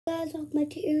guys off my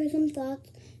tourism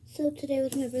thoughts. So today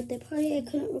was my birthday party. I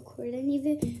couldn't record any of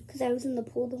it because I was in the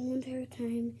pool the whole entire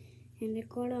time, and I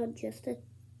got out just to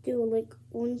do like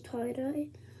one tie-dye.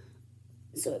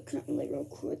 So I couldn't really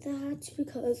record that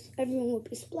because everyone would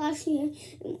be splashing it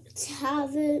and wanted to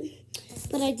have it.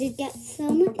 But I did get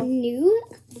some new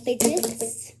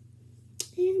fidgets,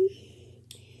 and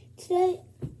today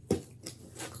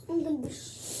I'm going to be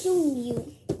showing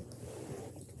you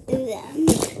them.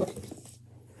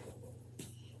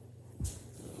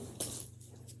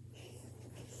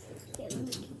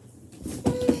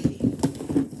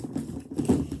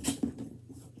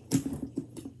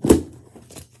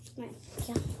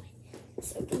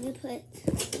 So I'm going to put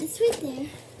this right there,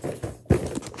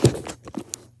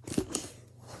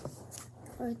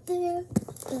 right there,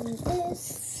 and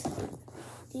this,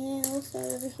 and we'll start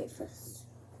over here first.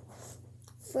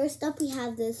 First up, we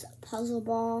have this puzzle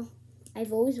ball.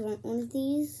 I've always wanted one of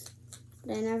these,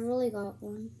 but I never really got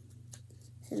one,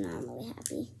 so now I'm really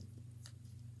happy.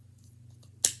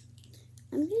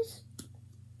 I'm just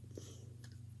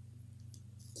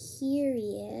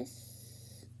curious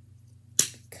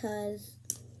because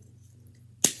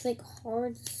it's like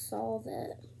hard to solve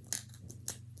it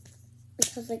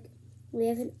because like we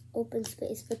have an open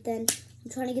space, but then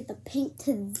I'm trying to get the pink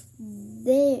to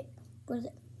there. What is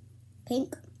it?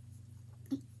 Pink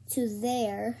to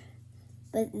there,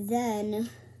 but then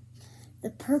the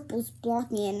purple's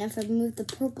blocking it, and if I move the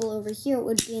purple over here, it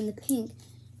would be in the pink.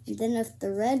 And then if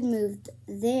the red moved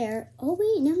there, oh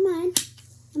wait, never mind.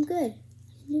 I'm good.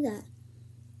 I can do that.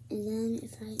 And then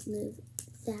if I move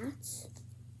that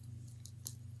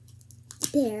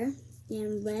there,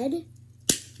 and red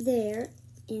there,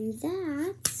 and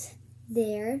that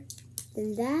there,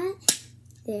 then that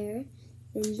there,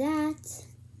 then that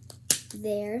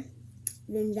there,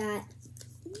 then that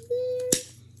there,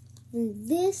 then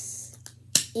this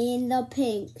in the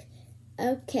pink.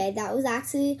 Okay, that was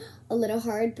actually a little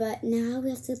hard, but now we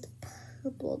have to get the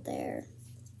purple there.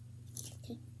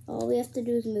 Okay, all we have to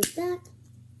do is move that,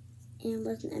 and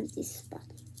where's an empty spot?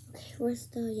 Okay, where's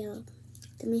the yellow?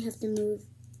 Then we have to move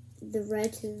the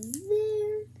red to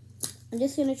there. I'm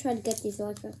just gonna try to get these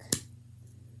really quick.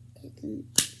 Okay, then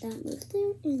that moves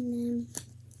there, and then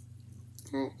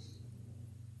that.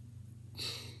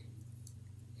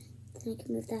 Then I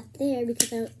can move that there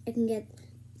because I can get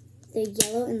the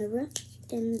yellow and the red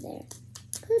in there.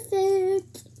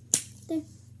 Perfect. There.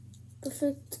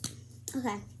 Perfect.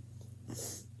 Okay.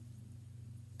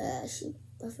 Shoot.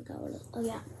 I forgot what it is. Oh,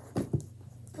 yeah.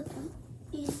 Put them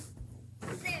in there.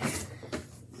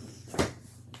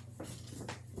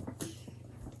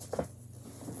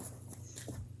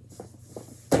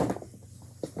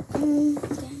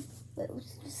 Okay. Wait,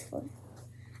 what's this for?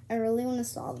 I really want to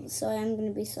solve this, so I'm going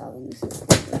to be solving this in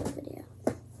the video.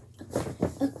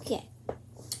 Okay.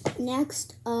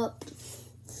 Next up,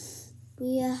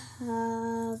 we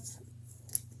have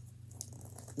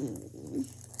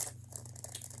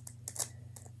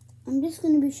I'm just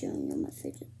going to be showing you my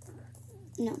fidget.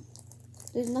 No,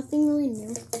 there's nothing really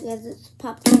new. Because it's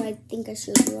popular, I think I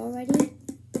showed you already.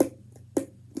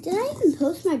 Did I even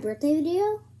post my birthday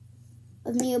video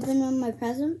of me opening my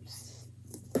presents?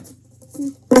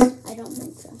 I don't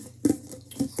think so.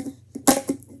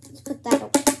 Let's put that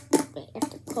away. Wait, I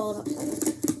have to pull it up.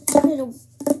 Put it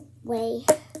away.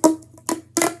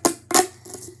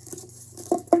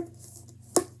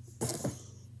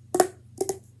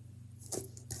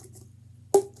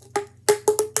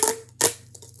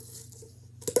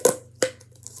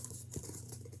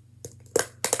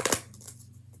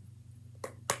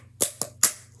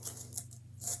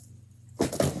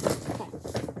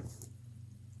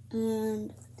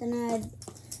 And then I had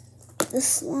the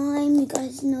slime. You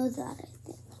guys know that, I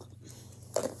think.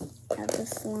 I have the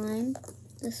slime.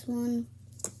 This one.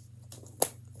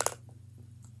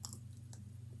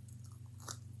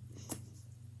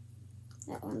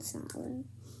 That one's not really.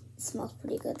 It smells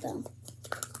pretty good though.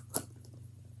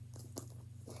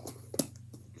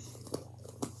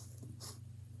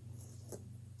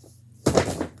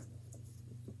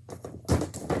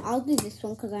 I'll do this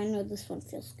one because I know this one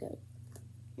feels good.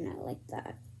 And I like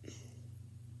that.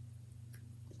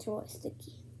 It's really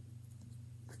sticky.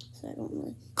 So I don't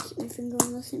really keep my finger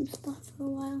on the same spot for a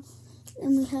while.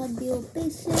 Then we have the old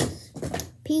basics,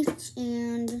 peach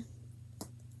and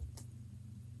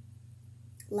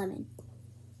lemon.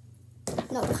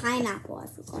 No, pineapple. I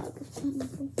forgot it was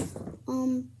pineapple.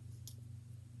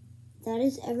 That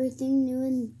is everything new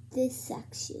in this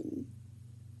section.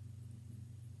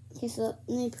 Okay, so let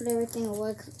me put everything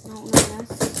away because I don't want to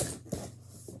mess.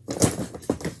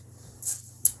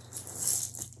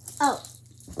 Oh,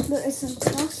 there is some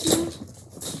sauce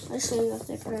now. I'll show you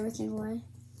after I put everything away.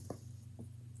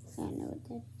 I know what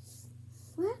that is.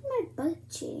 Where's my bike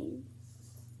chain?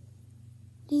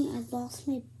 Dang, I lost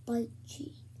my bike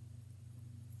chain.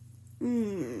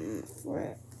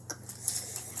 Frick.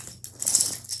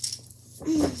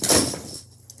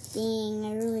 Dang,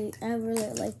 I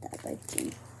really like that bike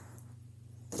chain.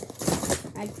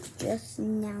 I just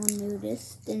now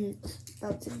noticed, and it's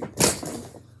about to be missing.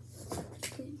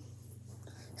 Okay.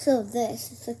 So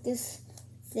it's like this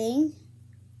thing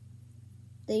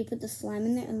that you put the slime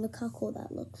in there, and look how cool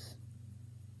that looks.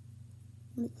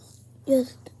 It's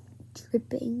just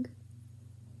dripping.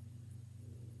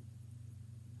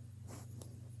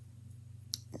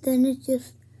 Then it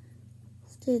just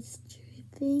starts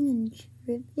dripping and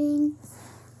dripping.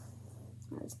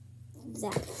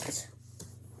 That.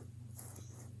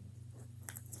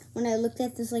 When I looked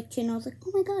at this chain, I was like,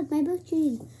 oh my god, my book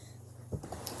chain.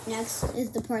 Next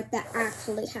is the part that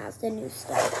actually has the new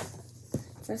stuff.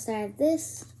 First I have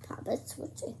this, poppets,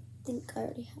 which I think I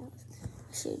already have.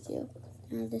 I showed you.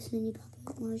 I have this mini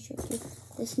poppet, I showed you.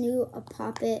 This new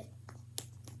poppet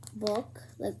book,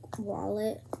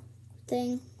 wallet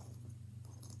thing.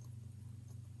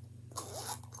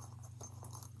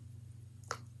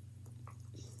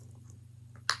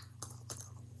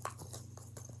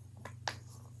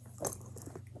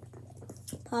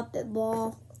 Poppet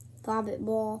ball,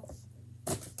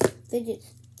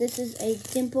 fidgets. This is a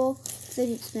dimple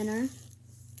fidget spinner.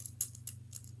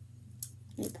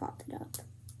 Let me pop it up.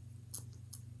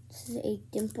 This is a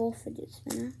dimple fidget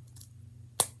spinner.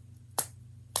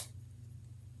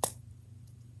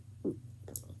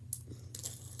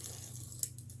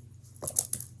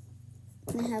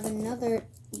 And I have another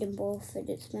dimple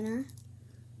fidget spinner.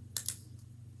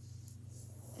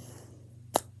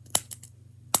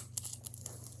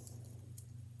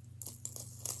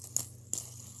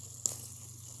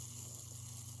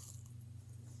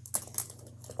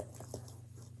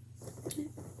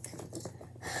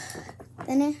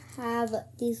 Then I have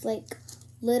these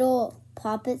little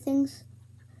poppet things,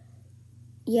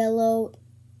 yellow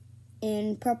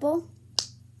and purple,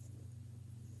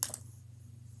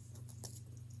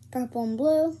 purple and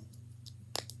blue,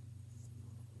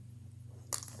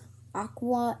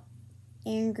 aqua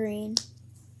and green.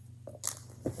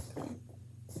 Okay.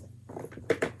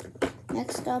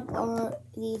 Next up are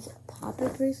these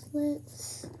poppet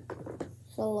bracelets.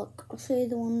 So look, I'll show you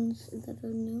the ones that are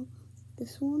new.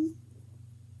 This one.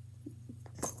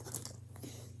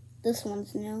 This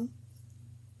one's new.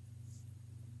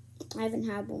 I haven't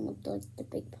had one with the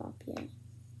big pop yet.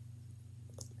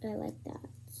 But I like that.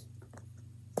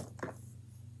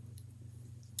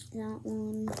 That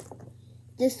one.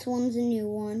 This one's a new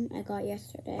one I got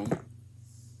yesterday.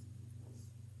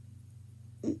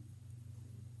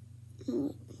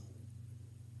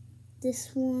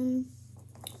 This one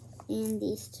and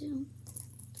these two.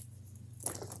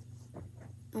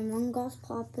 Among Us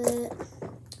poppet.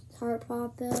 Heart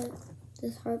poppet,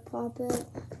 this heart poppet,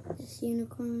 this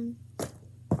unicorn,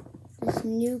 this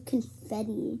new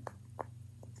confetti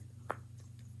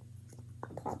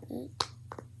poppet,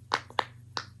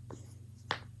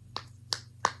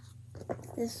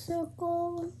 this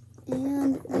circle,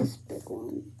 and this big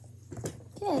one.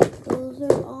 Okay, those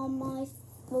are all my,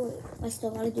 I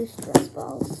still gotta do stress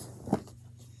balls.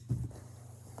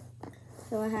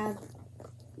 So I have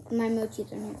my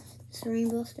mochis in here. This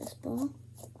rainbow stress ball.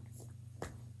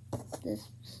 This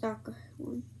soccer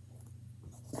one,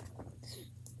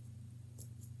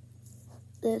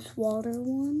 this water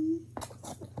one,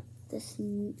 this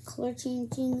color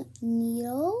changing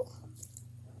needle,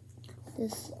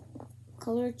 this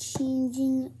color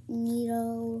changing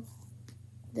needle,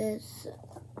 this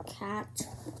cat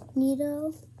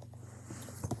needle,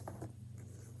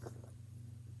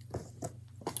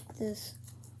 this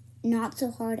not so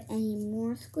hard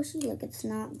anymore squishy, it's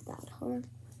not that hard.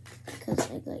 Because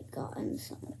I gotten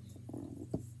some.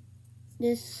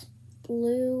 This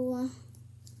blue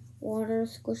water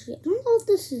squishy. I don't know if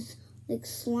this is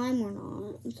slime or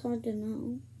not. It's hard to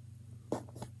know.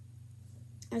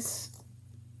 A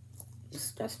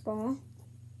stress ball.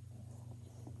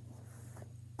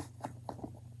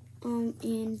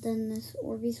 And then this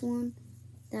Orbeez one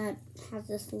that has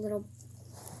this little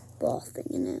ball thing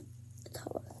in it. It's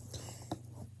hard.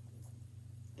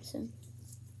 So.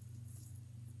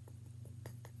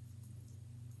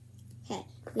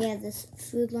 We have this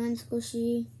Food Lion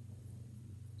squishy,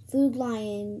 Food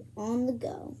Lion on the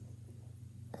go.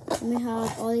 And we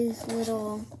have all these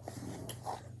little,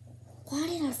 why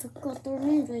did I forget their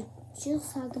names? I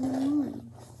just had them in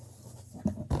mind.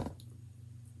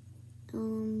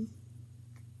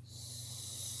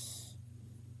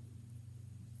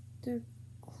 They're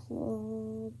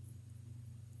called...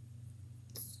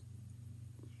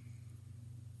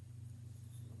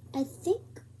 I think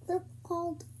they're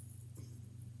called...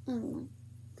 I don't know.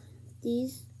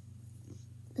 These...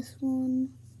 This one...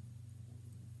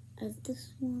 I have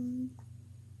this one...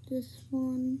 This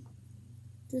one...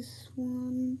 This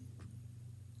one...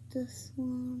 This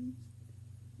one...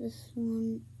 This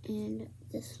one... And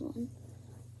this one.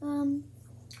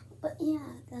 But yeah,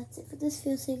 that's it for this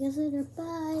video. See you guys later.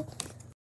 Bye!